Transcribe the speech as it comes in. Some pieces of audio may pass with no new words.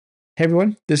Hey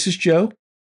everyone, this is Joe.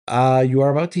 You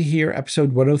are about to hear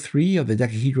episode 103 of the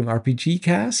Decahedron RPG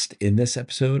cast. In this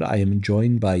episode, I am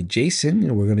joined by Jason,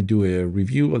 and we're going to do a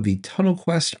review of the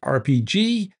TunnelQuest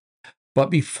RPG.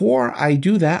 But before I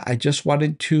do that, I just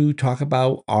wanted to talk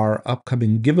about our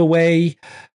upcoming giveaway.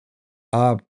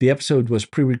 The episode was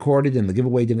pre-recorded and the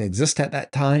giveaway didn't exist at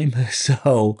that time.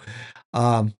 So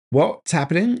what's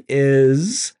happening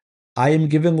is I am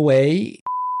giving away,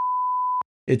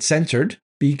 it's censored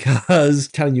because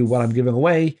telling you what I'm giving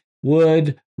away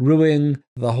would ruin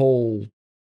the whole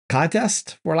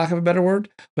contest, for lack of a better word.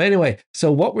 But anyway,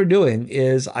 so what we're doing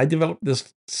is I developed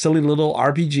this silly little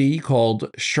RPG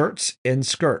called Shirts and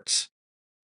Skirts.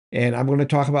 And I'm going to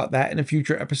talk about that in a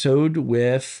future episode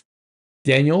with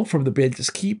Daniel from the Bandits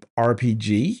Keep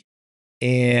RPG.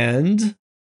 And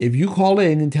if you call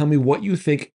in and tell me what you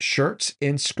think Shirts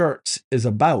and Skirts is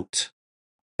about,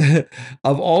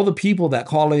 of all the people that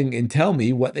call in and tell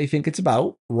me what they think it's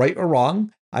about, right or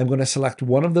wrong, I'm going to select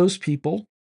one of those people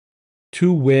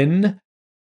to win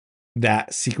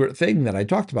that secret thing that I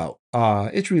talked about.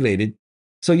 It's related.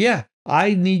 So yeah,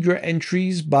 I need your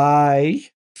entries by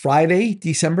Friday,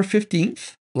 December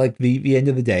 15th, like the end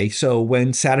of the day. So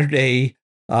when Saturday,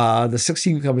 the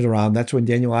 16th comes around, that's when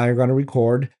Daniel and I are going to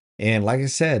record. And like I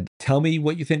said, tell me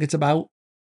what you think it's about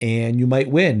and you might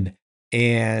win.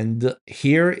 And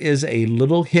here is a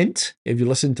little hint. If you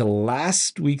listened to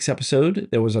last week's episode,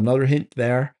 there was another hint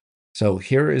there. So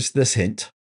here is this hint.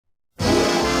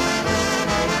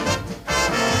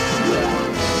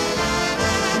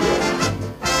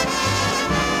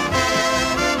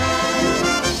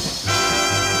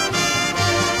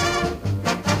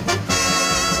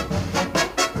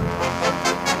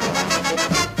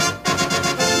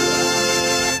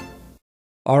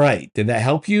 All right. Did that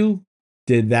help you?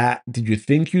 Did you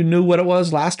think you knew what it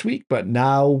was last week, but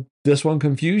now this one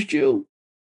confused you?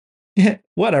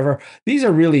 Whatever. These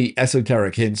are really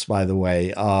esoteric hints, by the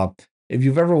way. If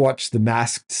you've ever watched The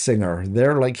Masked Singer,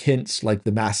 they're like hints like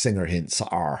the Masked Singer hints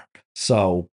are.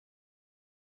 So,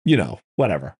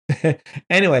 whatever.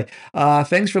 Anyway,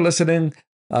 thanks for listening.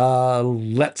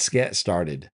 Let's get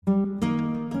started.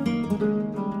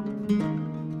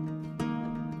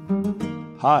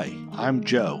 Hi, I'm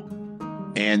Joe,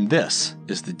 and this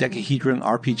is the Decahedron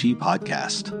RPG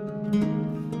podcast.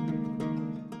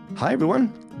 Hi,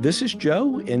 everyone. This is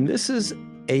Joe, and this is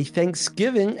a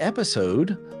Thanksgiving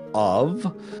episode of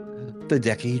the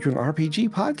Decahedron RPG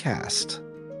podcast.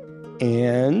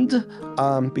 And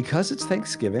because it's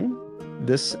Thanksgiving,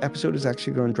 this episode is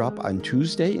actually going to drop on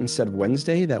Tuesday instead of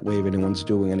Wednesday. That way, if anyone's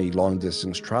doing any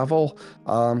long-distance travel,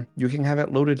 you can have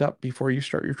it loaded up before you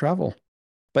start your travel.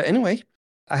 But anyway,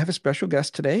 I have a special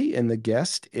guest today, and the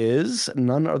guest is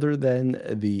none other than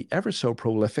the ever so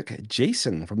prolific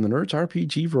Jason from the Nerds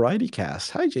RPG Variety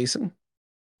Cast. Hi, Jason.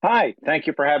 Hi, thank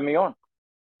you for having me on.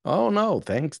 Oh, no,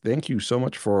 thanks. Thank you so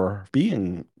much for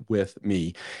being with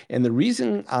me. And the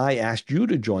reason I asked you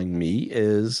to join me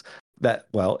is that,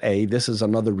 well, this is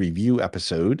another review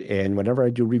episode, and whenever I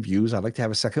do reviews, I like to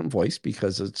have a second voice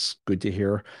because it's good to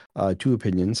hear two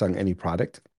opinions on any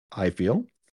product, I feel.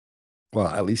 Well,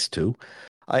 at least two.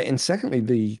 And secondly,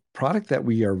 the product that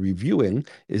we are reviewing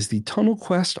is the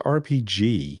TunnelQuest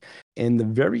RPG. And the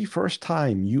very first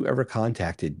time you ever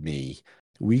contacted me,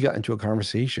 we got into a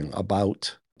conversation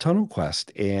about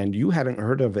TunnelQuest, and you hadn't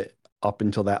heard of it up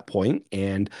until that point.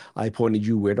 And I pointed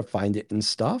you where to find it and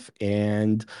stuff.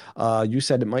 And you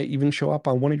said it might even show up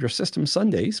on one of your system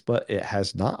Sundays, but it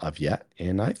has not of yet.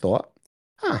 And I thought,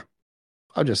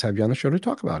 I'll just have you on the show to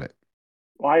talk about it.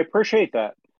 Well, I appreciate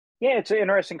that. Yeah, it's an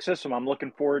interesting system. I'm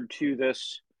looking forward to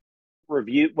this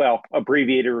review. Well,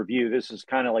 abbreviated review. This is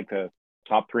kind of like the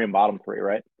top three and bottom three,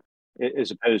 right? As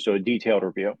opposed to a detailed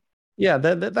review. Yeah,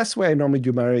 that's the way I normally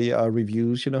do my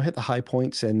reviews, hit the high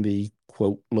points and the,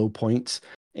 quote, low points.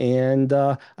 And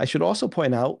I should also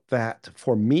point out that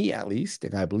for me, at least,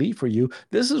 and I believe for you,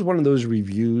 this is one of those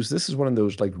reviews. This is one of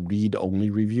those like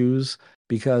read-only reviews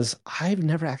because I've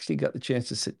never actually got the chance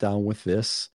to sit down with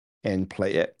this and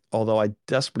play it, although I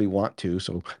desperately want to.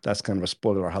 So that's kind of a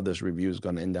spoiler how this review is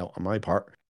going to end out on my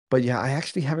part. But yeah, I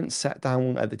actually haven't sat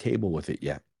down at the table with it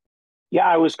yet. Yeah,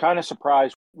 I was kind of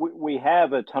surprised. We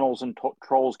have a Tunnels and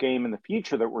Trolls game in the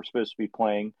future that we're supposed to be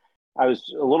playing. I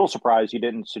was a little surprised you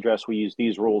didn't suggest we use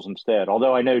these rules instead,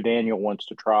 although I know Daniel wants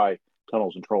to try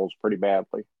Tunnels and Trolls pretty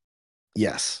badly.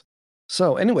 Yes.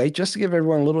 So anyway, just to give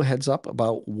everyone a little heads up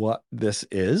about what this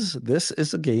is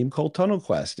a game called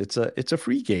TunnelQuest. It's a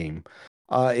free game.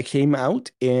 It came out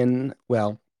in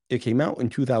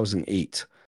 2008,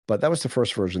 but that was the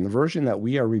first version. The version that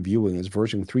we are reviewing is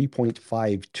version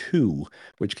 3.52,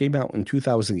 which came out in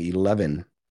 2011.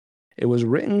 It was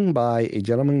written by a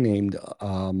gentleman named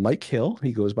Mike Hill.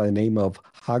 He goes by the name of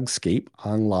Hogscape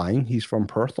online. He's from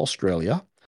Perth, Australia.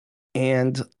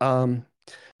 And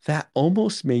that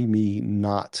almost made me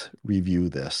not review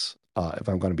this, if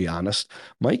I'm going to be honest.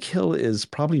 Mike Hill is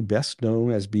probably best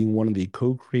known as being one of the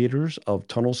co-creators of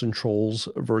Tunnels and Trolls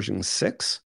version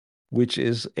 6, which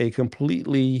is a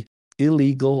completely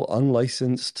illegal,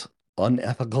 unlicensed,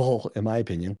 unethical, in my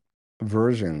opinion,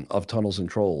 version of Tunnels and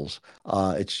Trolls.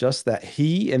 It's just that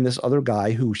he and this other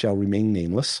guy, who shall remain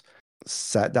nameless,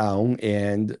 sat down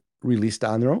and released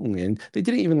on their own. And they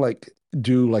didn't even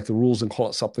do like the rules and call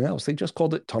it something else. They just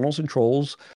called it Tunnels and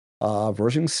Trolls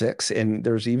version 6. And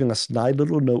there's even a snide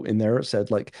little note in there that said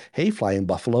like, hey, Flying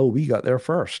Buffalo, we got there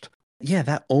first. Yeah,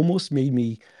 that almost made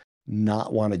me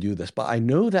not want to do this. But I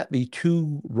know that the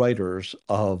two writers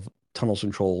of Tunnels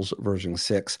and Trolls version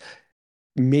 6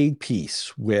 made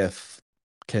peace with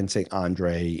Ken St.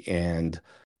 Andre and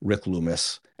Rick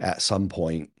Loomis at some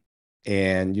point.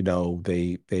 And,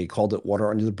 they called it Water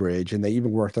Under the Bridge, and they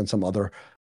even worked on some other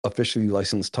officially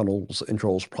licensed Tunnels and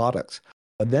Trolls products.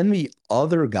 But then the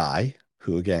other guy,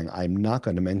 who again, I'm not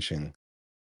going to mention,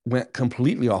 went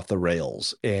completely off the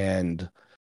rails and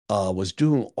was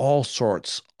doing all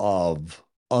sorts of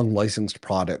unlicensed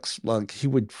products. Like he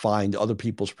would find other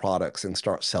people's products and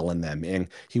start selling them. And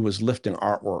he was lifting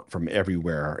artwork from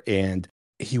everywhere. And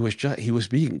he was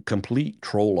being complete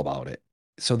troll about it.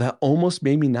 So that almost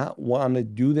made me not want to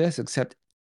do this, except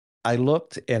I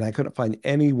looked and I couldn't find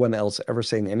anyone else ever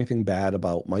saying anything bad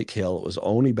about Mike Hill. It was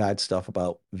only bad stuff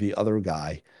about the other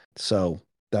guy. So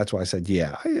that's why I said,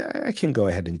 yeah, I can go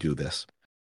ahead and do this.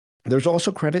 There's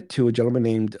also credit to a gentleman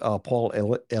named Paul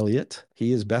Elliott.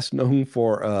 He is best known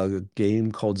for a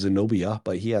game called Zenobia,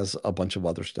 but he has a bunch of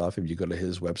other stuff. If you go to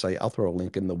his website, I'll throw a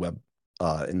link in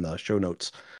the show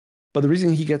notes. But the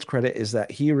reason he gets credit is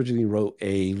that he originally wrote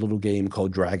a little game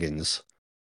called Dragons,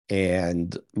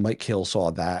 and Mike Hill saw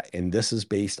that, and this is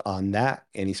based on that,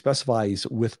 and he specifies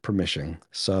with permission.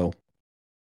 So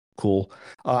cool.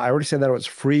 I already said that it was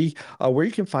free. Where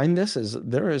you can find this is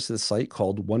there is this site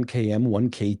called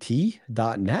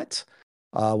 1km1kt.net,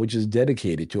 which is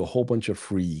dedicated to a whole bunch of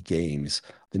free games.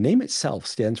 The name itself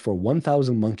stands for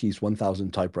 1,000 monkeys,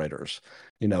 1,000 typewriters.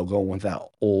 Going with that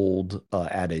old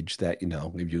adage that,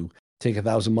 if you take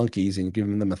 1,000 monkeys and give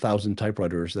them 1,000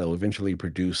 typewriters, they'll eventually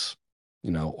produce,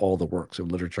 all the works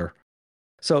of literature.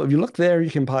 So if you look there, you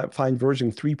can find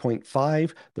version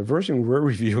 3.5. The version we're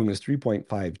reviewing is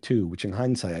 3.52, which in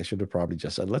hindsight, I should have probably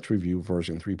just said, let's review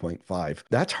version 3.5.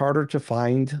 That's harder to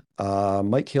find.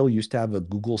 Mike Hill used to have a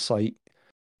Google site,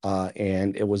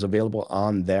 and it was available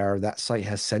on there. That site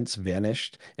has since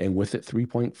vanished. And with it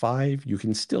 3.5, you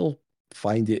can still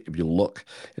find it if you look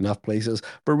enough places.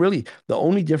 But really, the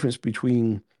only difference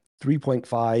between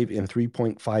 3.5 and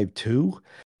 3.52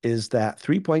 is that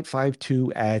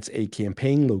 3.52 adds a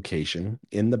campaign location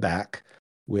in the back,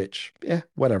 which,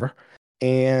 whatever.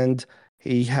 And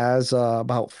he has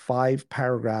about 5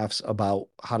 paragraphs about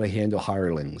how to handle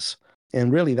hirelings.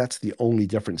 And really, that's the only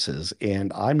differences.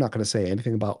 And I'm not going to say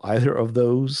anything about either of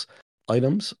those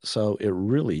items. So it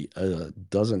really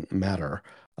doesn't matter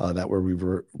that we're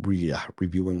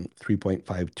reviewing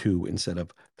 3.52 instead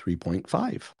of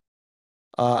 3.5.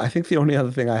 I think the only other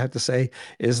thing I have to say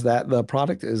is that the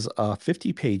product is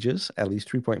 50 pages, at least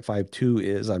 3.52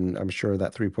 is. I'm sure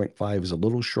that 3.5 is a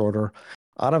little shorter.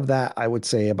 Out of that, I would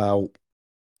say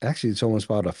actually, it's almost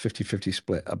about a 50-50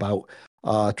 split. About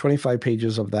 25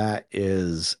 pages of that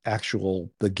is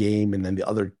the game, and then the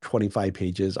other 25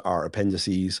 pages are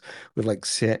appendices with like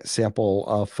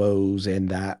sample foes and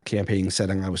that campaign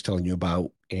setting I was telling you about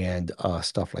and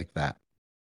stuff like that.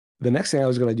 The next thing I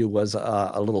was going to do was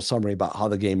a little summary about how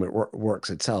the game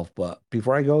works itself. But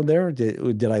before I go there,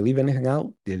 did I leave anything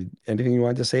out? Did anything you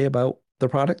wanted to say about the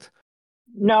product?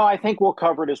 No, I think we'll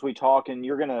cover it as we talk, and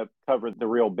you're going to cover the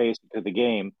real basics of the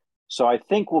game. So I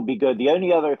think we'll be good. The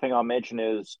only other thing I'll mention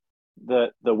is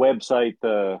the website,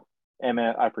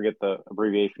 I forget the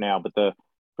abbreviation now, but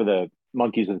for the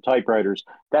monkeys and the typewriters,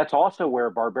 that's also where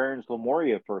Barbarians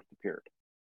Lemuria first appeared.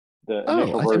 The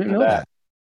initial I version didn't of know that. that.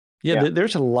 Yeah,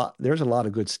 there's a lot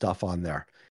of good stuff on there.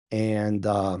 And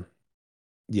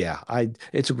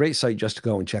it's a great site just to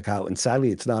go and check out. And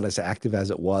sadly, it's not as active as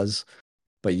it was.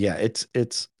 But yeah, it's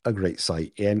a great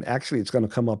site. And actually, it's going to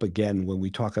come up again when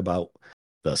we talk about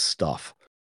the stuff.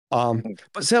 But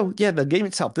so yeah, the game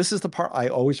itself, this is the part I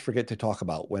always forget to talk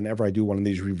about whenever I do one of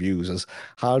these reviews is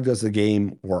how does the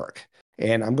game work?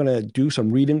 And I'm going to do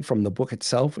some reading from the book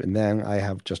itself, and then I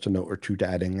have just a note or two to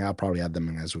add in. I'll probably add them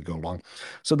in as we go along.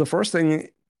 So the first thing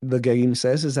the game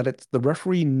says is that the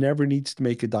referee never needs to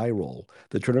make a die roll.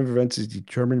 The turn of events is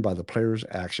determined by the player's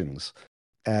actions.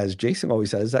 As Jason always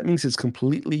says, that means it's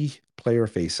completely player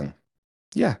facing.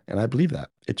 Yeah, and I believe that.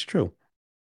 It's true.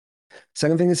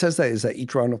 Second thing it says that is that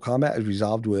each round of combat is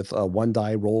resolved with a one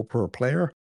die roll per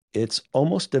player. It's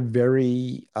almost a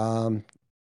very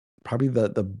probably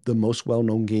the most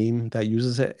well-known game that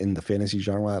uses it in the fantasy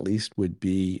genre at least would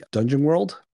be Dungeon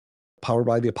World, powered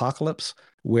by the Apocalypse,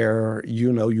 where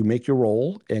you make your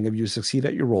roll, and if you succeed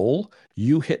at your roll,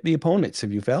 you hit the opponents.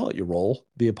 If you fail at your roll,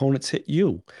 the opponents hit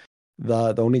you.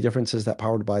 The only difference is that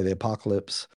powered by the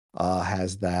Apocalypse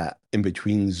has that in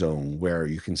between zone where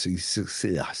you can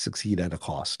succeed at a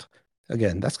cost.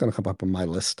 Again, that's going to come up on my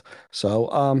list.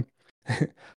 So,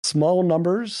 small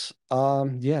numbers.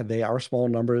 Yeah, they are small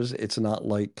numbers. It's not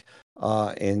like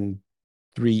in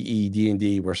 3E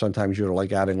D&D where sometimes you're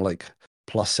like adding like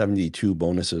plus 72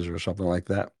 bonuses or something like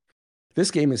that.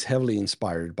 This game is heavily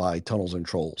inspired by Tunnels and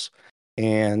Trolls.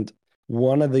 And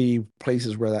one of the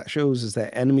places where that shows is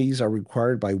that enemies are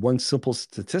required by one simple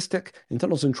statistic. In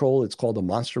Tunnels and Troll, it's called a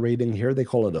monster rating. Here they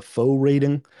call it a foe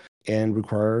rating and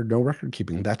require no record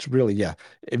keeping. That's really, yeah.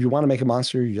 If you want to make a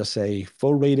monster, you just say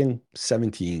foe rating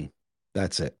 17.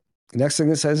 That's it. The next thing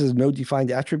it says is no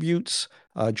defined attributes.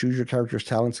 Choose your character's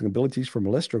talents and abilities from a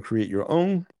list or create your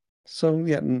own. So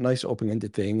yeah, nice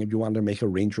open-ended thing. If you want to make a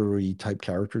ranger-y type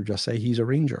character, just say he's a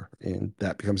ranger, and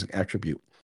that becomes an attribute.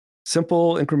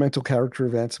 Simple incremental character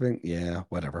advancement, yeah,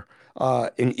 whatever.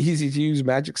 An easy-to-use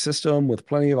magic system with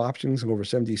plenty of options and over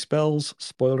 70 spells.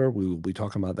 Spoiler, we will be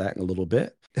talking about that in a little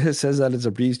bit. It says that it's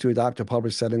a breeze to adapt to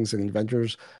published settings and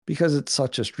adventures because it's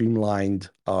such a streamlined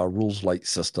rules-light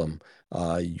system.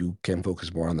 You can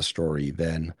focus more on the story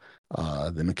than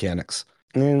the mechanics.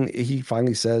 And he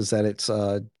finally says that it's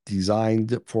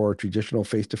designed for traditional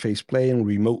face-to-face play and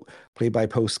remote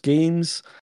play-by-post games.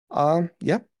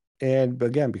 Yep. And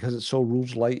again, because it's so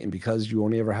rules light and because you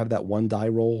only ever have that one die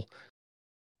roll,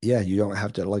 yeah, you don't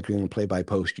have to, like in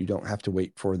play-by-post, you don't have to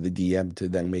wait for the DM to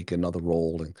then make another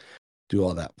roll and do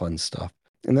all that fun stuff.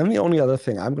 And then the only other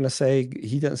thing I'm going to say,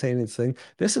 he didn't say anything.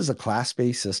 This is a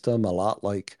class-based system, a lot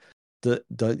like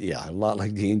a lot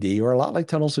like D&D or a lot like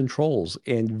Tunnels and Trolls,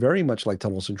 and very much like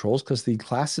Tunnels and Trolls because the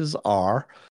classes are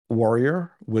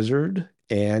warrior, wizard,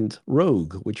 and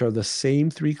rogue, which are the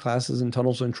same three classes in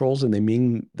Tunnels and Trolls, and they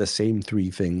mean the same three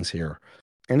things here.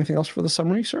 Anything else for the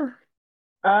summary, sir?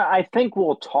 I think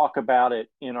we'll talk about it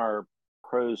in our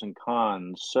pros and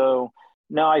cons. So,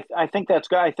 no, I think that's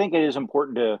good. I think it is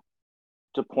important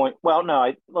to point. Well,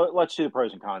 no, let's do the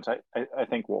pros and cons. I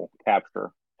think we'll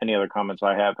capture any other comments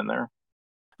I have in there.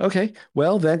 Okay,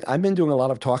 well then I've been doing a lot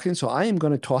of talking, so I am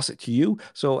going to toss it to you.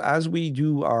 So as we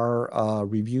do our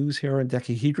reviews here on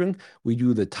Decahedron, we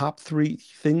do the top three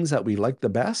things that we like the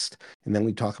best, and then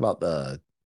we talk about the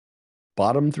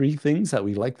bottom three things that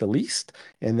we like the least,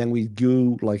 and then we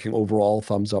do like an overall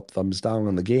thumbs up, thumbs down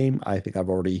on the game. I think I've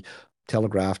already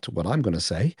telegraphed what I'm going to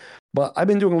say, but I've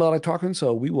been doing a lot of talking,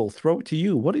 so we will throw it to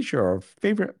you. What is your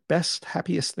favorite, best,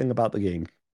 happiest thing about the game?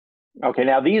 Okay,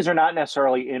 now these are not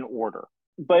necessarily in order,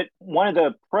 but one of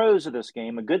the pros of this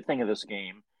game, a good thing of this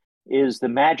game, is the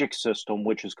magic system,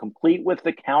 which is complete with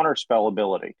the counterspell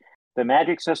ability. The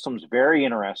magic system's very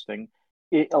interesting.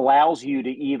 It allows you to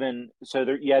you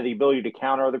have the ability to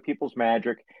counter other people's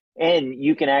magic, and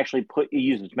you can actually it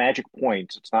uses magic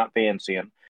points. It's not fancy,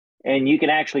 and you can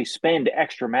actually spend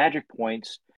extra magic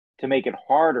points to make it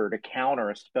harder to counter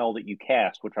a spell that you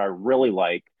cast, which I really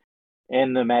like.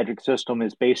 And the magic system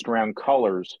is based around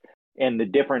colors, and the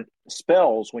different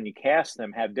spells when you cast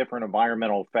them have different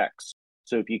environmental effects.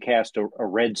 So if you cast a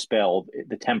red spell,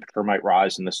 the temperature might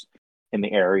rise in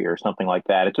the area or something like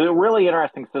that. It's a really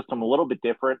interesting system, a little bit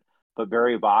different but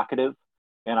very evocative,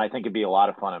 and I think it'd be a lot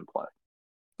of fun in play.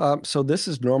 So this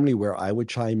is normally where I would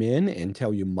chime in and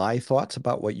tell you my thoughts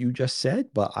about what you just said,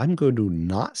 but I'm going to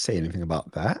not say anything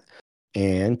about that.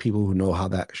 And people who know how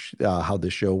how the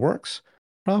show works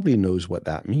probably knows what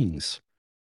that means.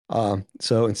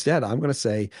 So instead, I'm going to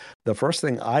say the first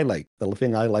thing I like, the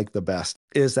thing I like the best,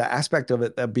 is the aspect of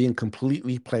it that being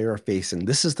completely player facing.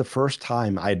 This is the first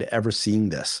time I'd ever seen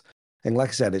this. And like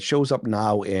I said, it shows up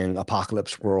now in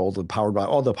Apocalypse World and powered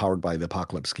by the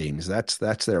Apocalypse games. That's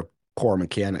their core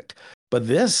mechanic. But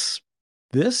this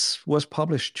was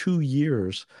published 2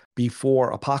 years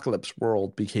before Apocalypse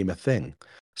World became a thing.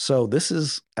 So this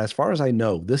is, as far as I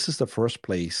know, this is the first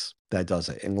place that does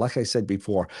it. And like I said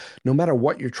before, no matter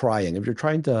what you're trying, if you're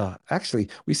trying to, actually,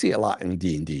 we see it a lot in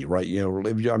D&D, right?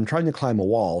 I'm trying to climb a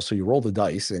wall, so you roll the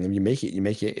dice, and if you make it, you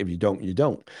make it. If you don't, you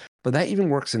don't. But that even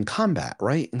works in combat,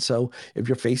 right? And so if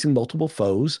you're facing multiple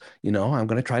foes, I'm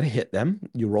going to try to hit them.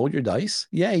 You roll your dice.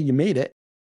 Yay, you made it.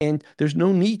 And there's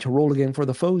no need to roll again for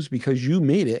the foes because you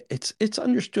made it. It's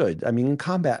understood. I mean, in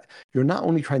combat, you're not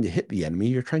only trying to hit the enemy,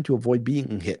 you're trying to avoid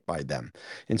being hit by them.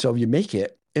 And so if you make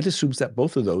it, it assumes that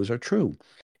both of those are true.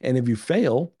 And if you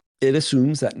fail, it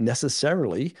assumes that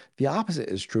necessarily the opposite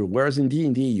is true. Whereas in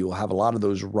D&D, you'll have a lot of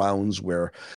those rounds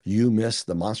where you miss,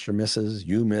 the monster misses,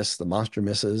 you miss, the monster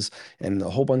misses, and a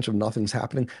whole bunch of nothing's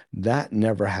happening. That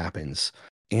never happens.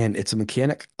 And it's a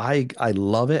mechanic. I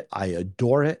love it. I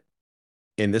adore it.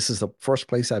 And this is the first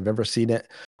place I've ever seen it.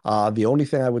 The only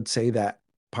thing I would say that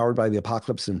Powered by the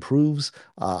Apocalypse improves,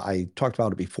 I talked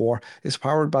about it before, is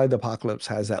Powered by the Apocalypse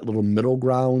has that little middle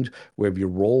ground where if you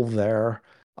roll there,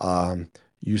 um,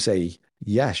 you say,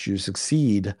 yes, you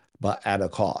succeed, but at a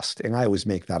cost. And I always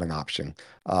make that an option.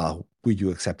 Would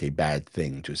you accept a bad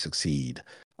thing to succeed?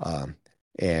 Um,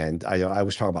 and I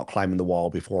was talking about climbing the wall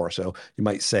before. So you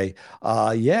might say,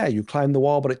 yeah, you climbed the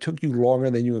wall, but it took you longer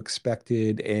than you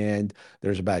expected. And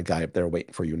there's a bad guy up there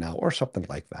waiting for you now, or something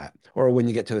like that. Or when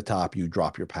you get to the top, you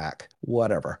drop your pack,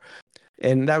 whatever.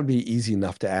 And that would be easy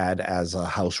enough to add as a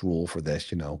house rule for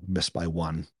this, miss by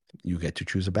one, you get to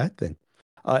choose a bad thing.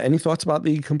 Any thoughts about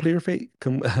the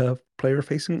player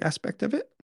facing aspect of it?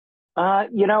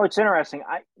 It's interesting.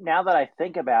 Now that I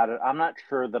think about it, I'm not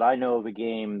sure that I know of a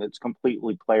game that's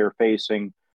completely player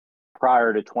facing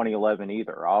prior to 2011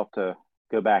 either. I'll have to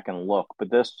go back and look, but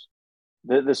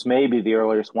this may be the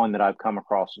earliest one that I've come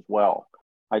across as well.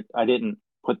 I didn't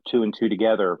put two and two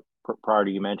together prior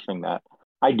to you mentioning that.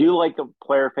 I do like the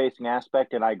player facing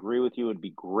aspect, and I agree with you. It'd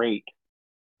be great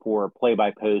for play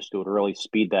by post. It would really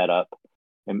speed that up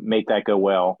and make that go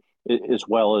well, as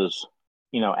well as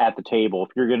at the table.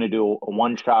 If you're going to do a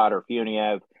one shot, or if you only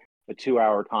have a 2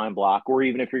 hour time block, or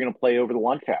even if you're going to play over the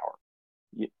lunch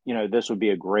hour, this would be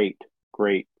a great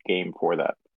game for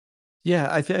that. Yeah,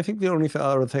 I think the only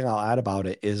other thing I'll add about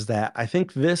it is that I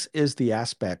think this is the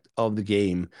aspect of the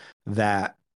game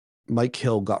that Mike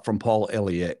Hill got from Paul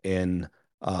Elliott in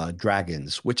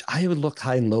Dragons, which I have looked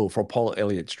high and low for Paul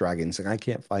Elliott's Dragons, and I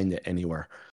can't find it anywhere.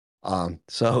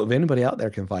 So if anybody out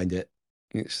there can find it,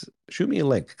 shoot me a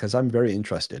link because I'm very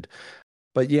interested.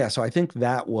 But yeah, so I think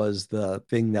that was the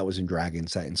thing that was in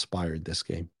Dragons that inspired this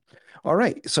game. All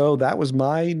right, so that was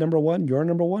my number one. Your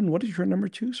number one. What is your number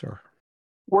two, sir?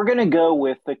 We're going to go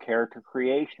with the character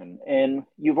creation, and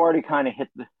you've already kind of hit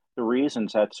the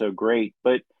reasons that's so great.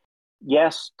 But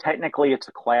yes, technically it's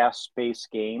a class-based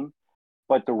game,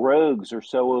 but the rogues are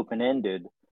so open-ended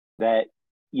that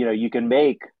you can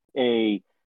make a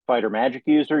fighter magic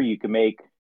user, you can make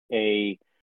a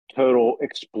total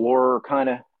explorer kind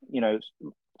of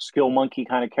skill monkey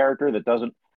kind of character that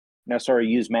doesn't necessarily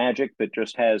use magic but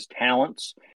just has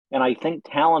talents. And I think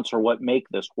talents are what make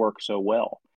this work so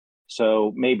well.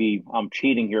 So maybe I'm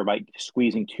cheating here by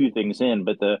squeezing two things in,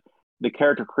 but the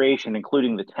character creation,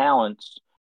 including the talents,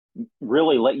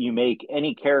 really let you make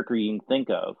any character you can think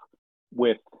of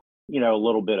with a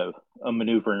little bit of a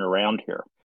maneuvering around here.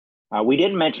 We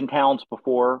didn't mention talents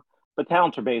before, but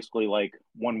talents are basically like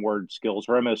one word skills,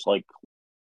 or almost like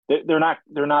they're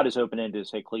not as open ended as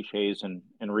say cliches and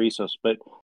Rhesus, but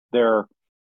they're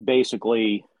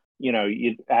basically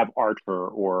you'd have archer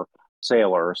or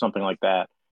sailor or something like that,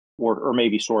 or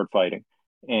maybe sword fighting,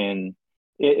 and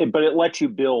but it lets you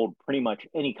build pretty much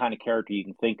any kind of character you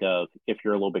can think of if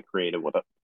you're a little bit creative with it.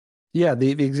 Yeah,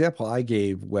 the example I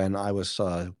gave when I was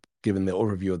given the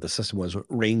overview of the system was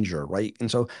Ranger, right? And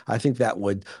so I think that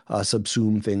would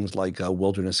subsume things like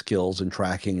wilderness skills and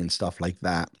tracking and stuff like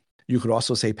that. You could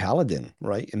also say Paladin,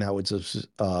 right? And that would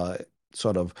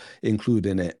sort of include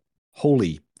in it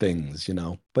holy things.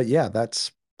 But yeah,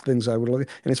 that's things I would look at.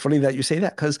 And it's funny that you say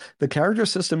that because the character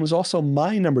system is also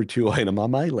my number two item on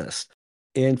my list.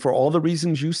 And for all the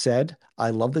reasons you said, I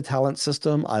love the talent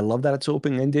system. I love that it's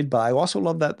open-ended, but I also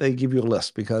love that they give you a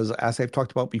list because as I've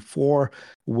talked about before,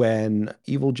 when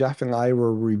Evil Jeff and I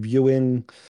were reviewing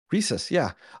Rhesus,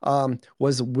 yeah,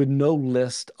 was with no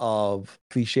list of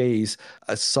cliches.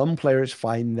 Some players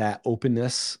find that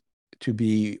openness to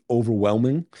be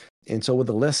overwhelming. And so with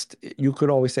the list, you could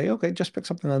always say, okay, just pick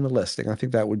something on the list. And I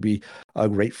think that would be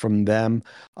great from them.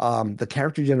 The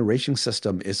character generation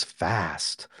system is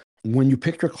fast. When you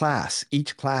pick your class,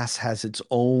 each class has its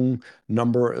own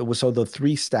number. So the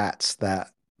three stats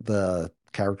that the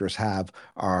characters have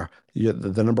are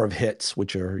the number of hits,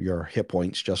 which are your hit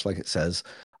points, just like it says,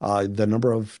 the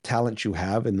number of talents you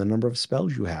have, and the number of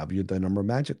spells you have, the number of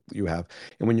magic you have.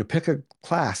 And when you pick a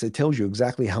class, it tells you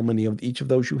exactly how many of each of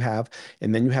those you have.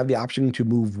 And then you have the option to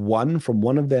move one from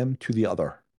one of them to the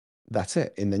other. That's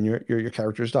it. And then your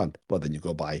character's done. Well, then you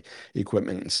go buy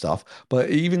equipment and stuff. But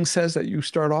it even says that you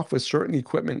start off with certain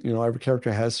equipment. Every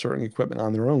character has certain equipment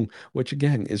on their own, which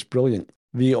again is brilliant.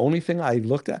 The only thing I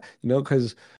looked at,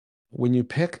 because when you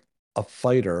pick a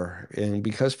fighter, and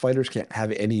because fighters can't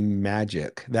have any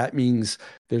magic, that means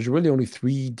there's really only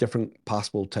three different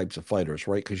possible types of fighters,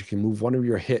 right? Because you can move one of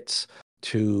your hits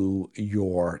to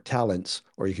your talents,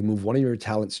 or you can move one of your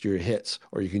talents to your hits,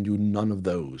 or you can do none of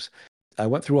those. I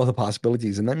went through all the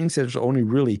possibilities, and that means there's only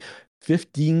really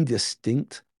 15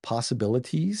 distinct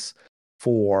possibilities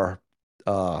for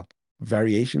uh,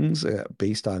 variations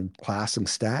based on class and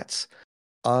stats.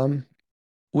 Um,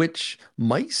 which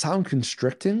might sound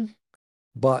constricting,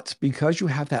 but because you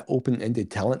have that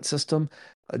open-ended talent system,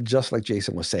 just like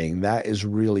Jason was saying, that is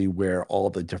really where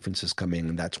all the differences come in,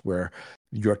 and that's where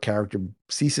your character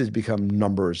ceases to become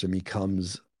numbers and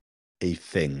becomes a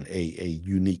thing, a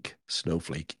unique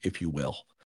snowflake, if you will.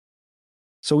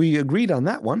 So we agreed on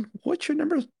that one. What's your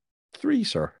number three,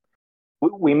 sir?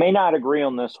 We may not agree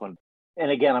on this one.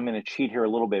 And again, I'm going to cheat here a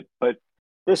little bit, but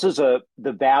this is the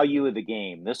value of the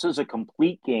game. This is a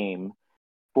complete game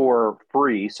for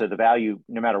free, so the value,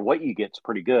 no matter what you get, is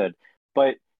pretty good.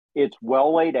 But it's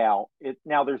well laid out.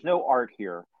 Now there's no art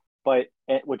here, but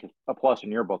which is a plus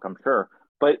in your book, I'm sure.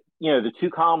 But the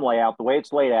 2-column layout, the way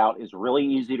it's laid out, is really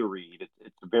easy to read.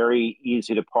 It's very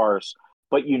easy to parse.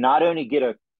 But you not only get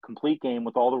a complete game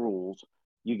with all the rules,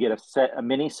 you get a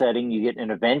mini setting, you get an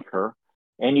adventure,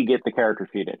 and you get the character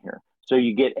sheet in here. So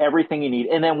you get everything you need.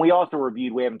 And then we also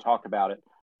reviewed, we haven't talked about it,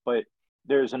 but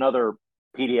there's another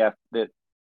PDF that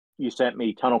you sent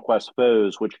me, TunnelQuest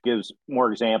Foes, which gives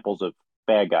more examples of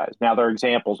bad guys. Now, there are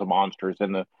examples of monsters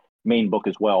in the main book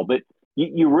as well, but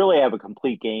you really have a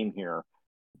complete game here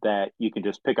that you can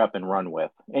just pick up and run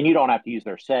with. And you don't have to use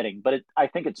their setting, but I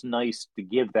think it's nice to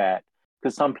give that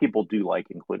because some people do like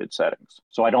included settings.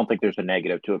 So I don't think there's a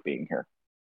negative to it being here.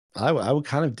 I would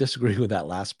kind of disagree with that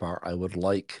last part. I would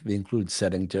like the included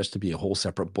setting just to be a whole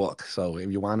separate book. So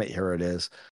if you want it, here it is.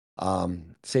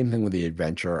 Same thing with the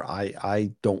adventure.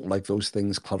 I don't like those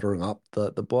things cluttering up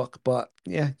the book, but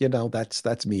yeah,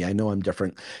 that's me. I know I'm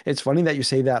different. It's funny that you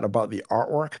say that about the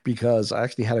artwork because I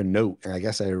actually had a note, and I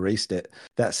guess I erased it,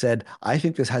 that said, I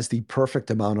think this has the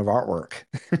perfect amount of artwork.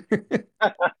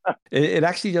 It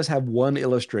actually does have one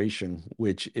illustration,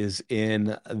 which is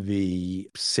in the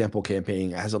sample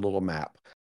campaign. It has a little map.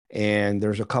 And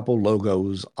there's a couple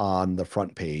logos on the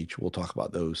front page. We'll talk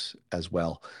about those as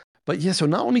well. But yeah, so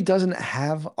not only doesn't it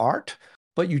have art,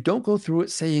 but you don't go through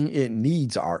it saying it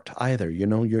needs art either. You're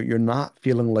not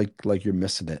feeling like you're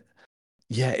missing it.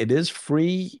 Yeah, it is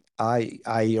free. I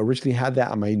originally had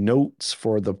that on my notes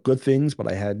for the good things, but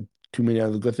I had too many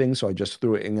other good things, so I just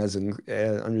threw it in as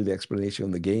under the explanation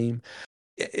of the game.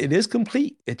 It is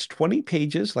complete. It's 20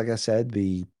 pages, like I said,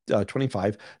 the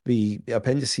 25. The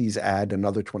appendices add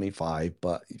another 25,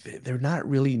 but they're not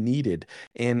really needed.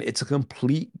 And it's a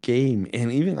complete game. And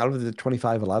even out of the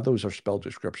 25, a lot of those are spell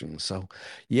descriptions. So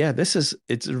yeah,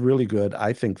 it's really good.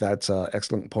 I think that's an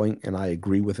excellent point, and I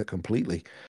agree with it completely.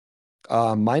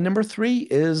 My number three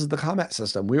is the combat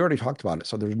system. We already talked about it,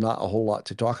 so there's not a whole lot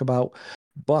to talk about.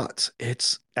 But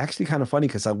it's actually kind of funny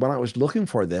because when I was looking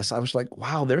for this, I was like,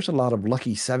 wow, there's a lot of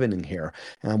Lucky Seven in here.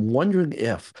 And I'm wondering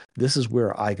if this is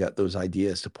where I got those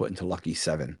ideas to put into Lucky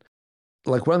Seven.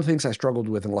 Like one of the things I struggled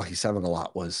with in Lucky Seven a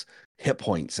lot was hit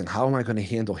points and how am I going to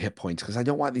handle hit points? Because I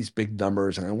don't want these big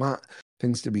numbers and I want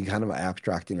things to be kind of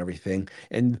abstract and everything.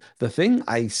 And the thing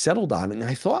I settled on, and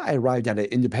I thought I arrived at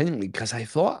it independently because I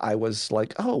thought I was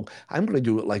like, oh, I'm going to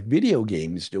do it like video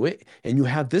games do it. And you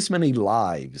have this many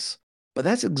lives. But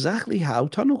that's exactly how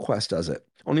TunnelQuest does it.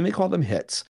 Only they call them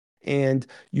hits. And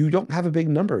you don't have a big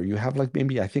number. You have like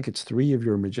maybe, I think it's 3 of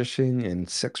your magician and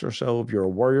 6 or so of your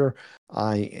warrior.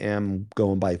 I am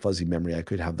going by fuzzy memory. I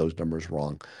could have those numbers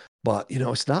wrong. But,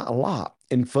 it's not a lot.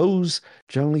 And foes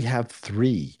generally have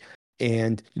 3.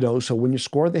 And, so when you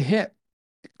score the hit,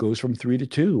 it goes from 3 to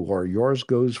 2, or yours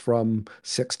goes from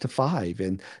 6 to 5.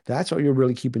 And that's what you're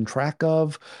really keeping track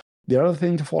of. The other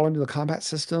thing to fall into the combat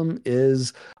system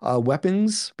is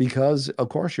weapons, because of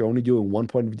course you're only doing 1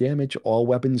 point of damage. All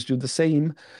weapons do the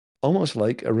same, almost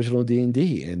like original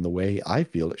D&D in the way I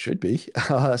feel it should be.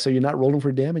 So you're not rolling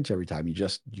for damage every time.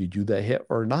 You do the hit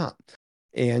or not.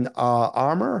 And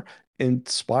armor,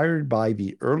 inspired by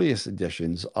the earliest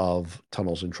editions of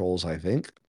Tunnels and Trolls, I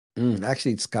think.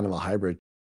 Actually, it's kind of a hybrid.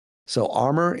 So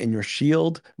armor and your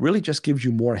shield really just gives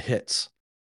you more hits.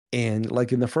 And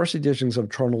like in the first editions of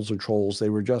Tunnels and Trolls, they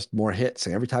were just more hits.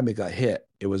 And every time it got hit,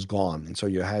 it was gone. And so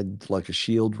you had like a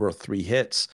shield worth 3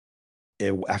 hits.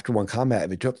 After one combat,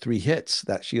 if it took 3 hits,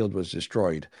 that shield was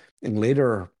destroyed. In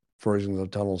later versions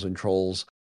of Tunnels and Trolls,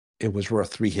 it was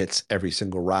worth 3 hits every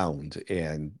single round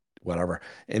and whatever.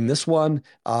 In this one,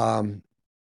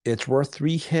 it's worth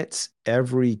 3 hits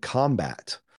every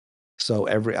combat. So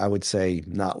I would say,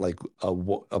 not like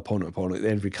opponent,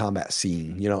 every combat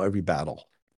scene, every battle.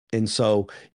 And so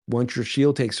once your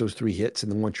shield takes those 3 hits,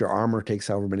 and then once your armor takes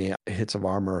however many hits of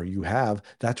armor you have,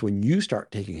 that's when you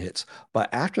start taking hits.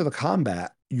 But after the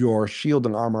combat, your shield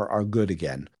and armor are good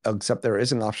again, except there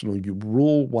is an optional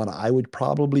rule, one I would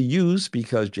probably use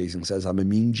because Jason says I'm a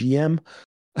mean GM.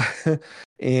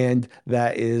 And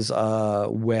that is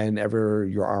whenever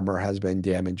your armor has been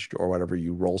damaged or whatever,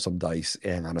 you roll some dice,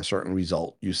 and on a certain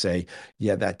result, you say,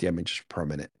 yeah, that damage is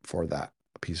permanent for that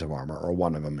piece of armor, or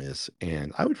one of them is.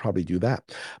 And I would probably do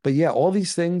that. But yeah, all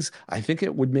these things, I think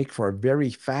it would make for a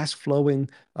very fast flowing,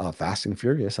 fast and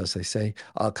furious, as they say,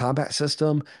 combat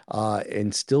system,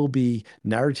 and still be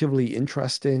narratively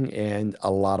interesting and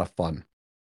a lot of fun.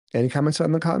 Any comments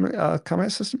on the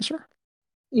combat system, sir?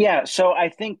 Yeah, so I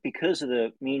think because of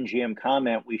the Mean GM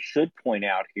comment, we should point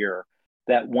out here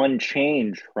that one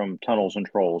change from Tunnels and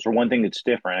Trolls, or one thing that's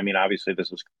different, I mean, obviously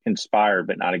this is inspired,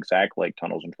 but not exactly like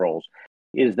Tunnels and Trolls,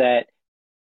 is that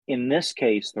in this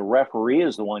case, the referee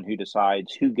is the one who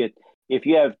decides if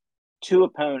you have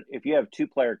if you have two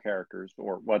player characters,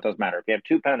 or well, it doesn't matter, if you have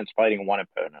two opponents fighting one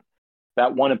opponent,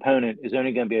 that one opponent is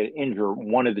only going to be able to injure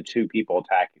one of the two people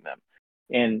attacking them.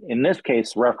 And in this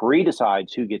case, the referee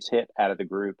decides who gets hit out of the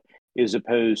group, as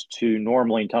opposed to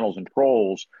normally in Tunnels and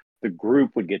Trolls, the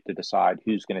group would get to decide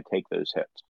who's going to take those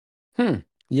hits. Hmm.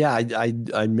 Yeah,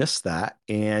 I missed that,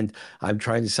 and I'm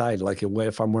trying to decide, like,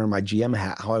 if I'm wearing my GM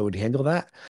hat, how I would handle that.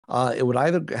 It would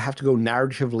either have to go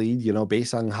narratively,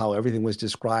 based on how everything was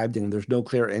described, and there's no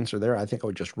clear answer there. I think I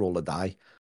would just roll a die,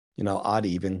 odd,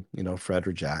 even, Fred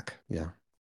or Jack. Yeah.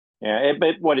 Yeah,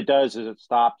 but what it does is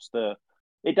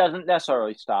it doesn't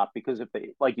necessarily stop, because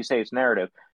like you say, it's narrative.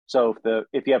 So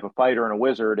if you have a fighter and a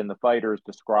wizard, and the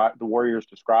warrior's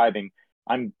describing,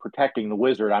 I'm protecting the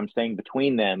wizard, I'm staying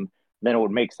between them, then it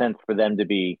would make sense for them to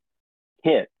be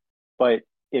hit. But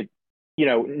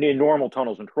in normal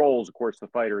Tunnels and Trolls, of course,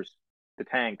 the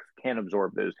tanks can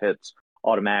absorb those hits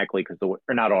automatically, or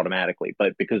not automatically,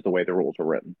 but because the way the rules are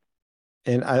written.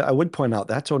 And I would point out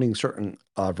that's only certain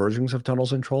versions of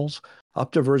Tunnels and Trolls.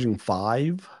 Up to version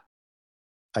 5,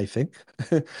 I think,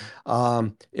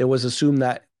 it was assumed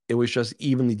that it was just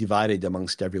evenly divided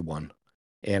amongst everyone.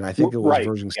 And I think it was Right.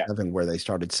 version Yeah. 7 where they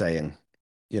started saying,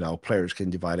 players can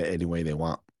divide it any way they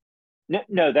want.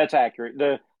 No, that's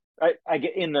accurate. I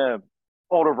get in the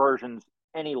older versions,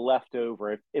 any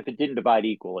leftover, if it didn't divide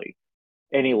equally,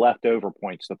 any leftover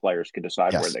points, the players could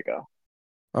decide where Yes. they go.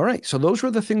 All right. So those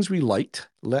were the things we liked.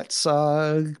 Let's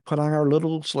put on our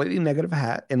little slightly negative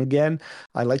hat. And again,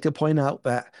 I like to point out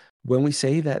that when we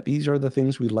say that these are the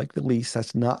things we like the least,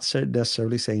 that's not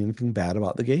necessarily saying anything bad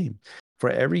about the game. For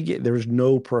every game, there's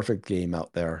no perfect game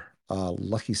out there.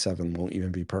 Lucky 7 won't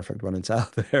even be perfect when it's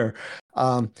out there.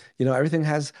 Everything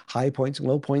has high points and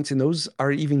low points, and those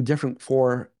are even different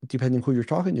for depending who you're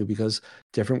talking to, because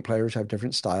different players have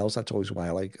different styles. That's always why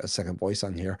I like a second voice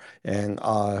on here. And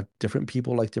different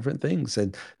people like different things.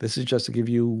 And this is just to give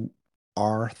you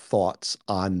our thoughts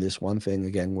on this one thing.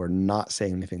 Again, we're not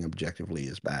saying anything objectively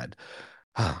is bad.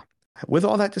 With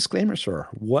all that disclaimer, sir,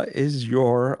 what is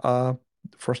your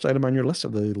first item on your list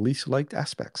of the least liked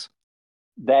aspects?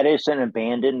 That is an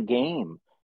abandoned game,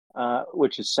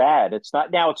 which is sad. It's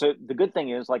not now. The good thing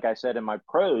is, like I said in my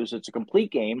pros, it's a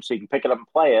complete game, so you can pick it up and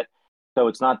play it. So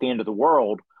it's not the end of the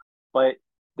world, but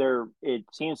it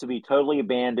seems to be totally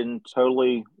abandoned,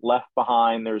 totally left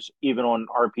behind. There's even on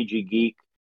RPG Geek,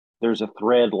 there's a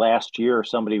thread last year.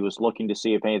 Somebody was looking to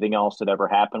see if anything else had ever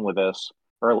happened with this,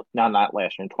 or not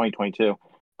last year, in 2022.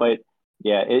 But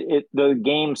yeah, the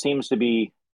game seems to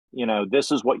be,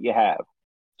 this is what you have.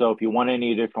 So if you want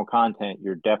any additional content,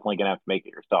 you're definitely going to have to make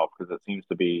it yourself, because it seems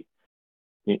to be,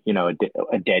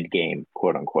 a dead game,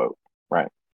 quote unquote. Right.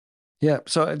 Yeah,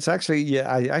 so it's actually,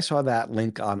 yeah, I saw that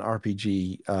link on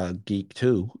RPG Geek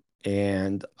too.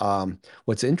 And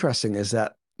what's interesting is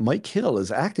that Mike Hill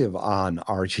is active on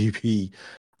RGB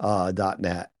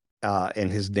 .net,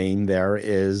 and his name there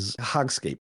is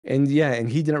Hogscape. And yeah, and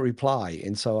he didn't reply.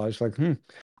 And so I was like,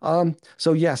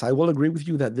 so yes, I will agree with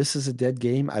you that this is a dead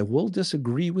game. I will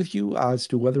disagree with you as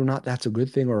to whether or not that's a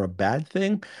good thing or a bad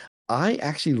thing. I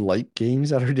actually like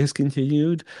games that are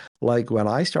discontinued. Like when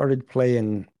I started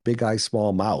playing Big Eye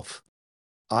Small Mouth,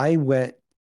 I went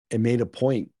and made a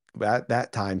point at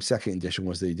that time. Second edition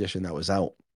was the edition that was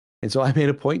out. And so I made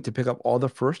a point to pick up all the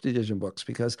first edition books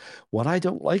because what I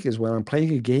don't like is when I'm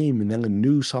playing a game and then a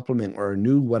new supplement or a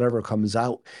new whatever comes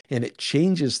out and it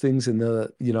changes things in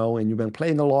the, and you've been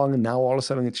playing along and now all of a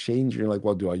sudden it's changed. You're like,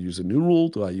 well, do I use a new rule?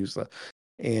 Do I use the.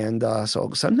 And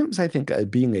so sometimes I think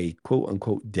being a quote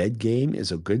unquote dead game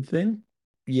is a good thing.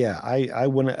 Yeah, I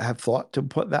wouldn't have thought to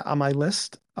put that on my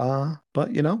list. But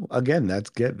again, that's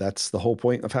good. That's the whole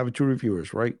point of having two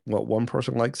reviewers, right? What one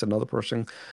person likes, another person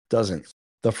doesn't.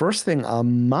 The first thing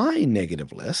on my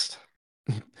negative list,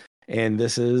 and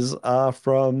this is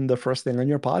from the first thing on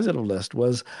your positive list,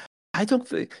 was I don't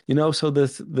think, so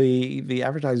the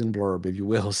advertising blurb, if you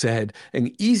will, said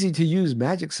an easy to use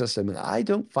magic system. And I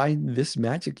don't find this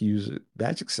magic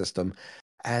system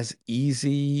as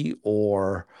easy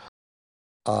or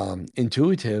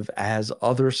intuitive as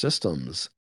other systems.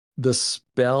 The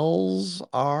spells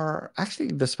are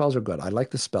good. I like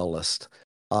the spell list.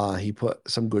 He put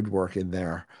some good work in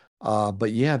there.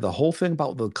 But yeah, the whole thing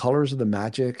about the colors of the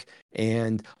magic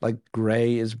and like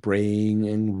gray is brain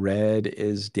and red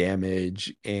is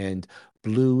damage and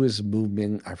blue is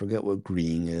movement. I forget what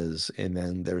green is. And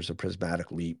then there's a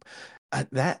prismatic leap.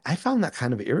 That I found that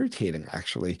kind of irritating,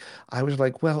 actually. I was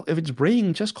like, well, if it's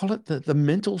brain, just call it the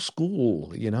mental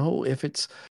school, If it's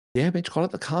damage, call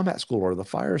it the combat school or the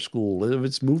fire school. If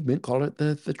it's movement, call it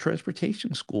the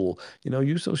transportation school.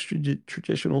 Use those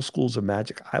traditional schools of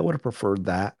magic. I would have preferred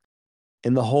that.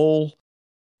 And the whole,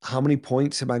 how many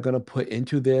points am I going to put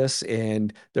into this?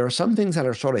 And there are some things that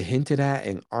are sort of hinted at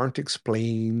and aren't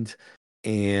explained,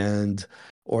 and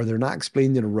or they're not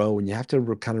explained in a row, and you have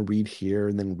to kind of read here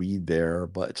and then read there.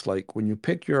 But it's like when you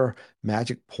pick your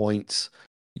magic points,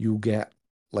 you get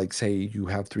like say you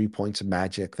have 3 points of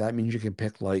magic. That means you can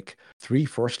pick like three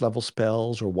first level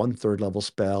spells or one third level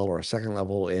spell or a second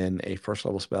level in a first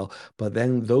level spell. But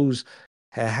then those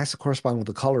has to correspond with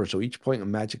the color. So each point of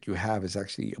magic you have is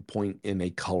actually a point in a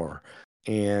color.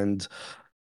 And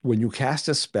when you cast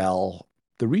a spell,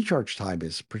 the recharge time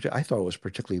I thought it was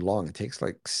particularly long. It takes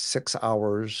like 6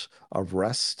 hours of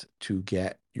rest to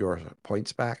get your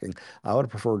points back. And I would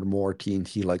have preferred a more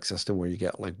TNT-like system where you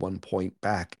get like 1 point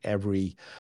back every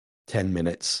 10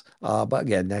 minutes. But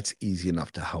again, that's easy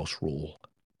enough to house rule.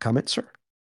 Comment, sir?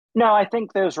 No, I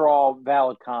think those are all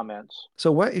valid comments. So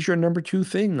what is your number two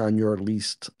thing on your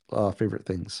least favorite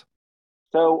things?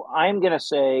 So I'm going to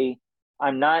say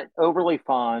I'm not overly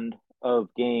fond of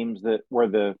games that where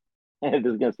the this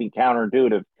is going to seem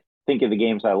counterintuitive. Think of the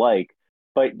games I like,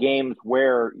 but games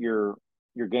where your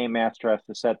game master has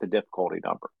to set the difficulty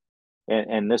number,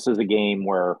 and this is a game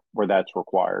where that's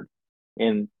required.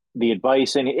 And the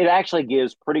advice, and it actually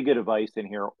gives pretty good advice in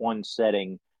here on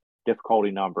setting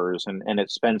difficulty numbers, and it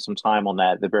spends some time on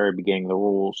that at the very beginning of the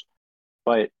rules.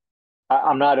 But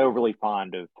I'm not overly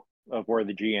fond of where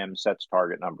the GM sets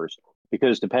target numbers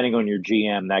because depending on your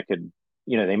GM, that could,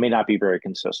 they may not be very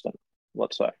consistent,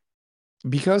 let's say.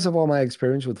 Because of all my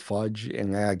experience with Fudge,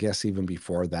 and I guess even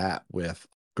before that with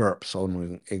GURPS,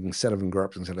 so instead of in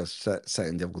GURPS, instead of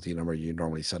setting difficulty number, you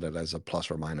normally set it as a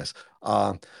plus or minus.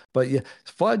 But yeah,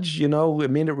 Fudge, it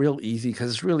made it real easy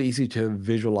because it's really easy to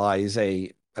visualize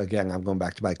again, I'm going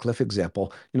back to my cliff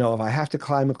example. If I have to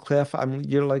climb a cliff,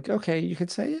 you're like, okay, you could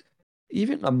say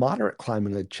even a moderate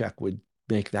climbing a check would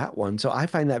make that one. So I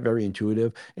find that very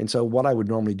intuitive. And so what I would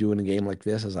normally do in a game like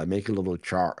this is I make a little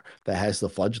chart that has the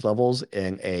fudge levels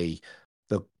and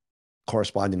the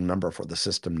corresponding number for the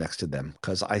system next to them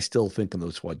because I still think in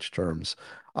those fudge terms.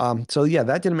 So yeah,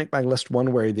 that didn't make my list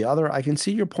one way or the other. I can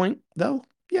see your point though.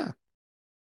 Yeah.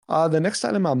 The next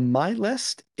item on my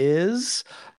list is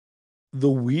the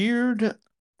weird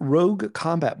rogue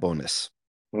combat bonus.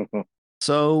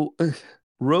 So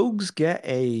rogues get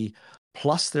a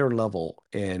plus their level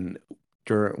when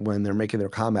they're making their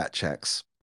combat checks.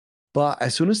 But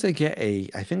as soon as they get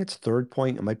I think it's third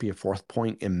point, it might be a fourth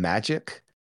point in magic,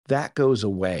 that goes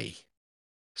away.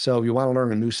 So if you want to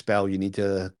learn a new spell, you need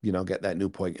to, get that new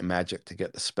point in magic to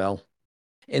get the spell.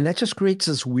 And that just creates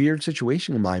this weird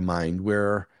situation in my mind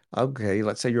where, okay,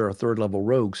 let's say you're a third level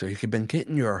rogue, so you've been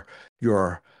getting your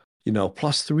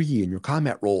 +3 in your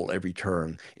combat roll every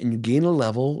turn, and you gain a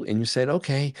level, and you said,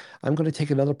 okay, I'm going to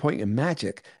take another point in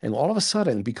magic, and all of a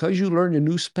sudden, because you learned a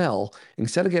new spell,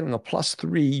 instead of getting a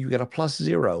 +3, you get a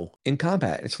 +0 in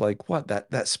combat. It's like, what?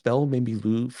 That spell made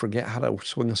me forget how to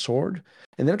swing a sword,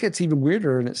 and then it gets even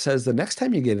weirder, and it says the next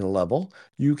time you get in a level,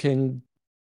 you can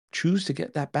choose to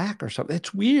get that back or something.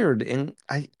 It's weird. And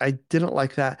I didn't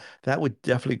like that. That would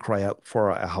definitely cry out for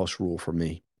a house rule for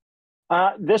me.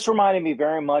 This reminded me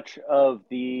very much of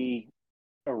the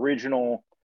original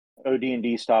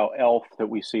OD&D style elf that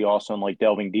we see also in like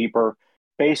Delving Deeper.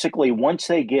 Basically, once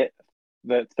they get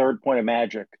that third point of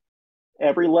magic.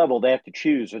 Every level they have to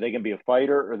choose: are they going to be a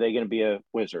fighter, or are they going to be a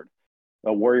wizard,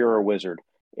 a warrior or a wizard?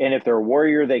 And if they're a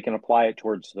warrior, they can apply it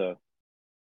towards the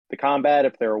combat.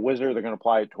 If they're a wizard, they're going to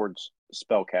apply it towards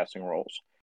spell casting rolls.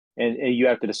 And you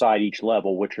have to decide each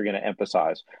level which you're going to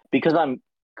emphasize. Because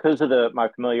of my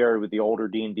familiarity with the older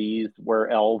D&Ds where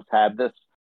elves have this,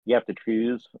 you have to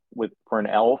choose for an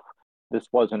elf. This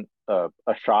wasn't a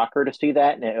shocker to see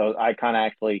that, and I kind of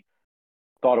actually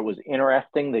thought it was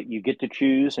interesting that you get to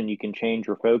choose and you can change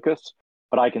your focus.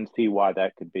 But I can see why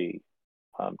that could be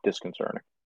disconcerting.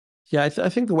 Yeah, I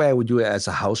think the way I would do it as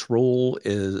a house rule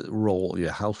is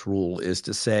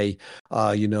to say,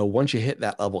 once you hit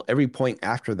that level, every point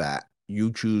after that,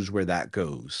 you choose where that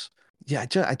goes. Yeah,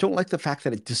 I don't like the fact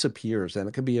that it disappears, and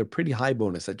it can be a pretty high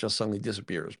bonus that just suddenly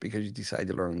disappears because you decide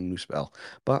to learn a new spell.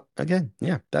 But again,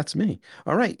 yeah, that's me.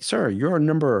 All right, sir, you're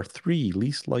number three,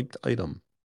 least liked item.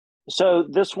 So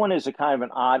this one is a kind of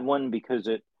an odd one because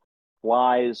it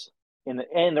flies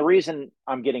and the reason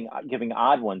I'm giving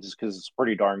odd ones is because it's a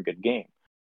pretty darn good game.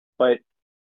 But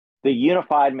the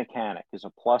unified mechanic is a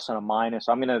plus and a minus.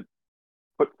 I'm going to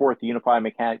put forth the unified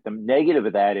mechanic. The negative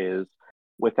of that is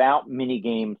without mini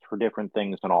games for different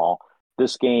things and all,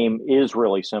 this game is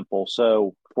really simple.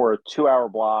 So for a 2 hour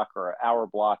block or an hour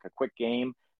block, a quick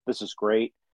game, this is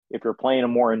great. If you're playing a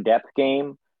more in-depth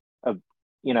game, of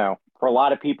for a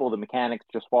lot of people, the mechanics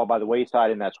just fall by the wayside,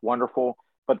 and that's wonderful.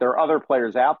 But there are other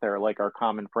players out there, like our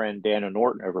common friend Dan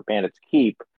Norton over Bandits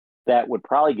Keep, that would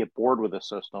probably get bored with the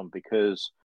system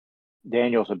because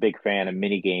Daniel's a big fan of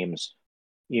mini games,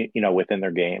 within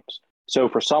their games. So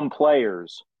for some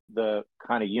players, the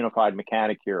kind of unified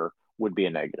mechanic here would be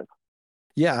a negative.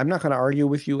 Yeah, I'm not going to argue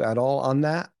with you at all on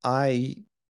that.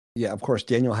 Yeah, of course,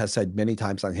 Daniel has said many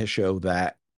times on his show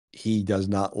that he does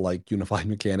not like unified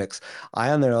mechanics.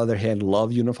 I, on the other hand,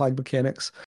 love unified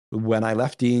mechanics. When I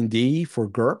left D&D for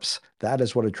GURPS, that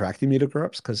is what attracted me to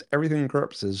GURPS because everything in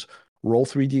GURPS is roll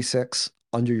 3d6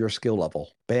 under your skill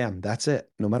level. Bam, that's it.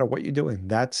 No matter what you're doing,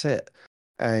 that's it.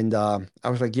 And I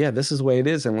was like, yeah, this is the way it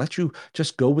is. And let you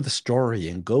just go with the story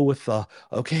and go with the,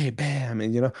 okay, bam.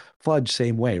 And, Fudge,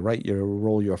 same way, right? You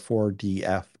roll your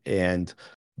 4DF and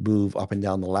move up and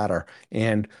down the ladder.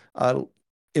 And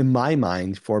in my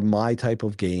mind, for my type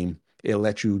of game, it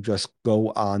lets you just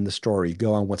go on the story,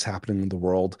 go on what's happening in the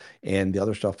world, and the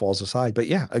other stuff falls aside. But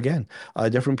yeah, again,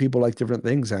 different people like different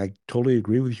things. And I totally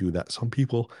agree with you that some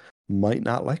people might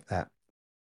not like that.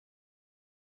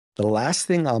 The last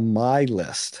thing on my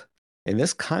list, and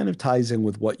this kind of ties in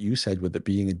with what you said with it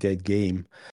being a dead game,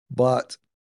 but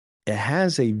it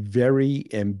has a very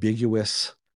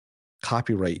ambiguous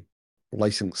copyright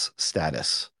license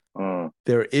status.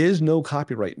 There is no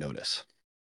copyright notice,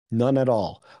 none at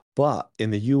all. But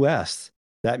in the US,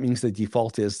 that means the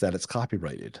default is that it's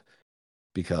copyrighted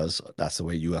because that's the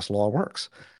way US law works.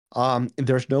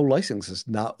 There's no license. It's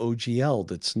not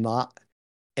OGL. It's not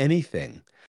anything.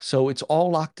 So it's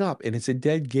all locked up and it's a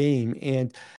dead game.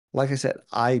 And like I said,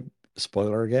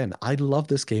 spoiler again, I love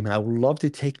this game and I would love to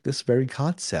take this very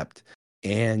concept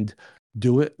and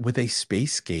do it with a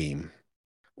space game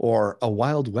or a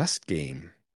Wild West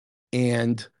game.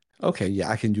 And okay, yeah,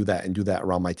 I can do that and do that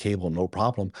around my table, no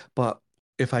problem. But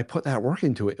if I put that work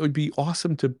into it, it would be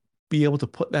awesome to be able to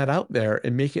put that out there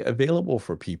and make it available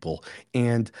for people.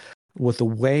 And with the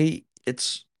way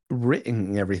it's written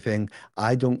and everything,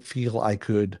 I don't feel I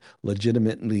could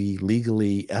legitimately,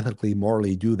 legally, ethically,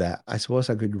 morally do that. I suppose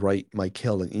I could write Mike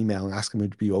Hill an email and ask him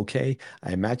to be okay.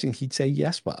 I imagine he'd say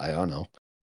yes, but I don't know.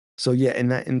 So yeah,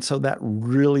 so that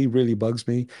really, really bugs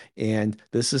me. And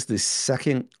this is the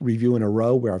second review in a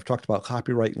row where I've talked about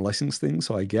copyright and license things.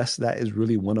 So I guess that is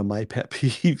really one of my pet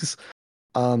peeves.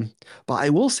 But I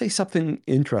will say something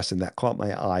interesting that caught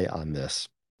my eye on this.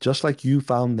 Just like you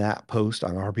found that post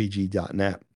on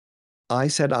rpg.net, I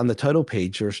said on the title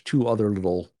page, there's two other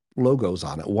little logos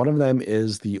on it. One of them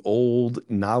is the old,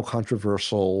 now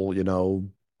controversial,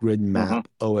 grid map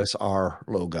OSR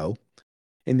logo.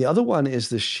 And the other one is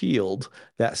the shield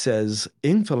that says,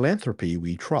 "In philanthropy,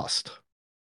 we trust."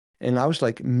 And I was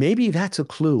like, maybe that's a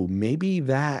clue. Maybe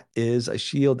that is a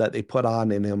shield that they put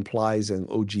on and implies an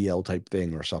OGL type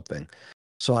thing or something.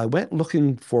 So I went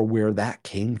looking for where that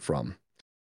came from.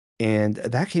 And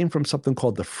that came from something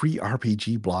called the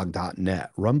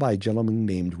freerpgblog.net, run by a gentleman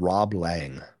named Rob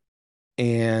Lang.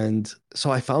 And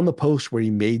so I found the post where he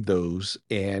made those,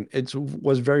 and it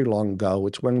was very long ago.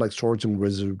 It's when like Swords and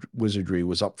Wizardry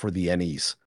was up for the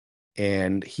Ennies,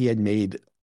 and he had made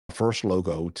a first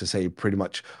logo to say pretty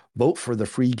much vote for the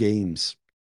free games,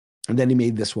 and then he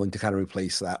made this one to kind of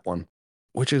replace that one,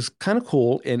 which is kind of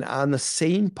cool. And on the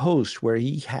same post where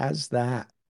he has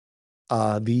that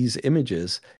these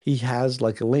images, he has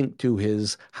like a link to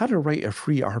his how to write a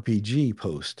free RPG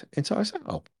post. And so I said,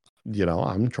 oh,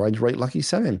 I'm trying to write Lucky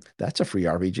 7. That's a free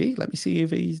RPG. Let me see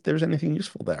if there's anything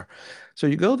useful there. So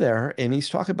you go there and he's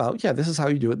talking about, yeah, this is how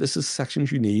you do it. This is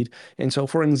sections you need. And so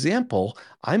for example,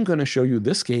 I'm going to show you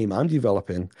this game I'm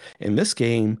developing. And this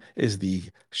game is the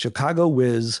Chicago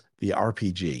Whiz, the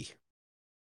RPG.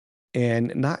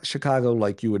 And not Chicago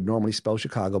like you would normally spell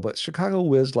Chicago, but Chicago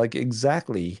Whiz like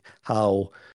exactly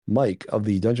how Mike of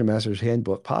the Dungeon Master's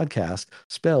Handbook podcast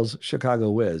spells Chicago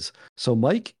Whiz. So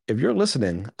Mike, if you're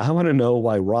listening, I want to know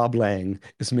why Rob Lang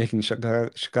is making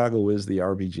Chicago Whiz the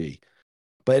RPG.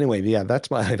 But anyway, yeah, that's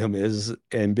my item, is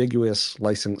ambiguous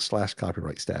license /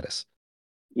 copyright status.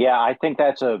 Yeah, I think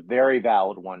that's a very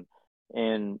valid one.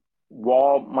 And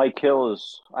while Mike Hill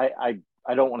is, I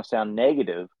don't want to sound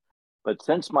negative, but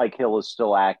since Mike Hill is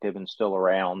still active and still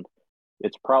around,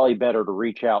 it's probably better to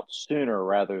reach out sooner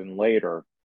rather than later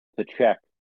to check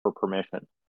for permission,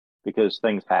 because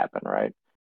things happen, right?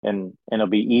 And it'll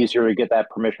be easier to get that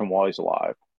permission while he's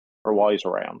alive or while he's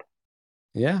around.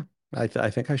 Yeah, I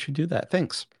think I should do that.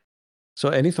 Thanks. So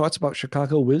any thoughts about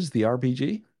Chicago Whiz, the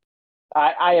RPG?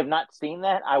 I have not seen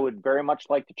that. I would very much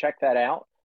like to check that out.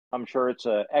 I'm sure it's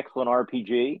an excellent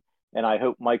RPG, and I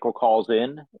hope Michael calls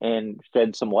in and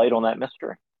sheds some light on that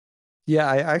mystery. Yeah,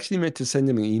 I actually meant to send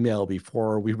him an email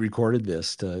before we recorded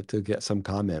this to get some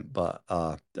comment, but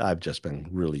I've just been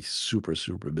really super,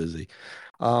 super busy.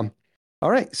 All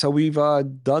right, so we've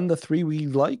done the three we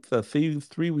like, the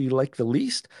three we like the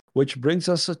least, which brings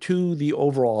us to the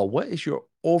overall. What is your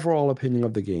overall opinion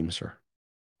of the game, sir?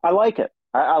 I like it.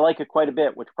 I like it quite a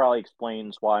bit, which probably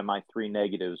explains why my 3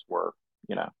 negatives were,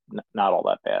 not all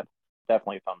that bad.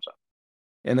 Definitely a thumbs up.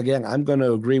 And again, I'm going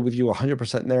to agree with you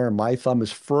 100% there. My thumb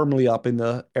is firmly up in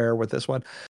the air with this one.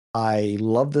 I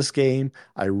love this game.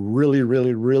 I really,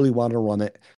 really, really want to run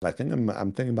it. I think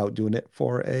I'm thinking about doing it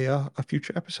for a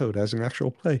future episode as an actual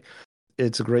play.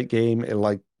 It's a great game. And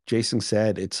like Jason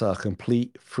said, it's a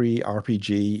complete free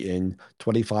RPG in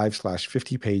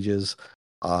 25/50 pages.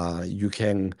 You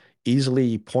can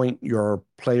easily point your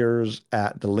players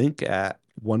at the link at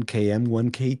 1KM,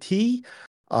 1KT,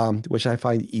 which I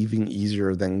find even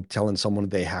easier than telling someone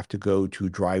they have to go to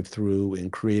drive-through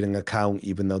and create an account,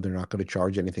 even though they're not going to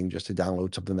charge anything just to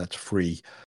download something that's free.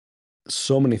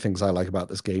 So many things I like about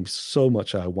this game, so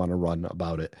much I want to run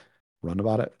about it. Run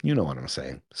about it? You know what I'm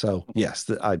saying. So yes,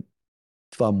 I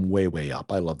thumb way, way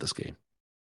up. I love this game.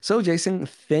 So Jason,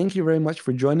 thank you very much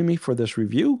for joining me for this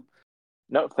review.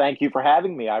 No, thank you for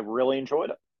having me. I really enjoyed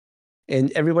it.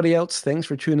 And everybody else, thanks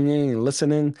for tuning in and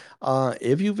listening.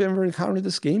 If you've ever encountered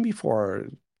this game before,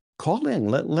 call in.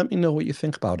 Let me know what you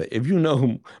think about it. If you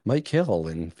know Mike Hill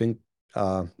and think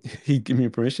he'd give me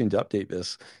permission to update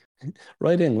this,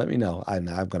 write in. Let me know. I'm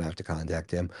going to have to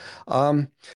contact him.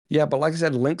 Yeah, but like I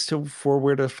said, links for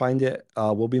where to find it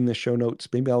will be in the show notes.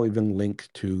 Maybe I'll even link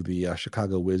to the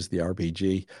Chicago Whiz, the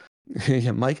RPG.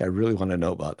 Yeah, Mike, I really want to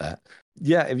know about that.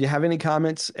 Yeah, if you have any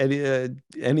comments,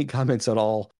 any comments at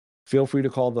all, feel free to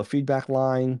call the feedback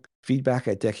line,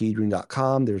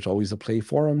 feedback@decahedron.com. There's always the play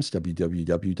forums,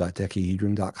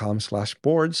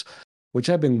 www.decahedron.com/boards, which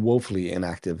I've been woefully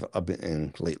inactive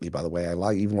in lately, by the way.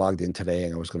 I even logged in today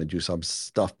and I was going to do some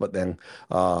stuff, but then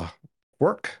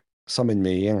work summoned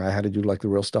me and I had to do like the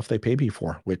real stuff they pay me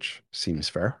for, which seems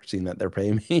fair, seeing that they're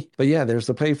paying me. But yeah, there's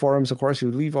the play forums. Of course,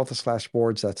 you leave all the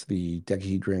 /boards. That's the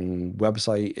Decahedron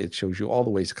website. It shows you all the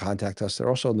ways to contact us. They're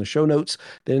also in the show notes.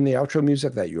 Then in the outro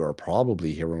music that you are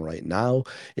probably hearing right now.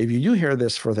 If you do hear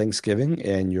this for Thanksgiving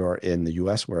and you're in the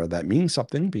US, where that means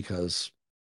something, because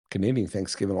Canadian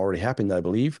Thanksgiving already happened, I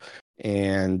believe,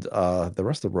 and the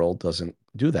rest of the world doesn't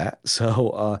do that.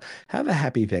 So have a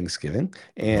happy Thanksgiving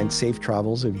and safe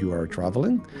travels if you are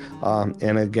traveling.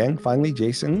 And again, finally,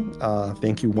 Jason,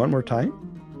 thank you one more time.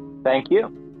 Thank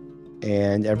you.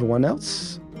 And everyone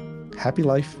else, happy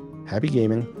life, happy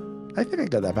gaming. I think I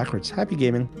got that backwards. Happy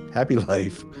gaming, happy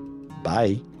life.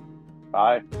 Bye.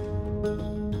 Bye.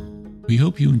 We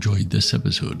hope you enjoyed this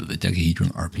episode of the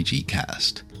Decahedron RPG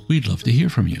Cast. We'd love to hear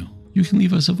from you. You can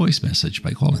leave us a voice message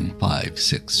by calling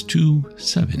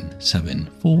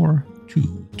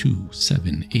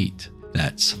 562-774-2278.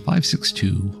 That's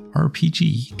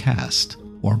 562-RPG-CAST.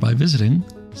 Or by visiting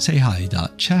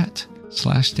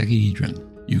sayhi.chat/decahedron.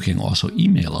 You can also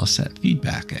email us at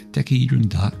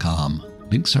feedback@decahedron.com.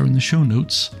 Links are in the show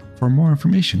notes. For more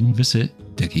information, visit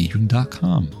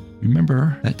decahedron.com.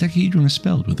 Remember that Decahedron is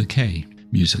spelled with a K.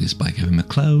 Music is by Kevin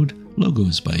MacLeod.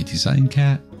 Logos by Design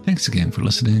Cat. Thanks again for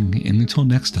listening, and until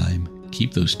next time,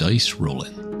 keep those dice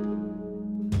rolling.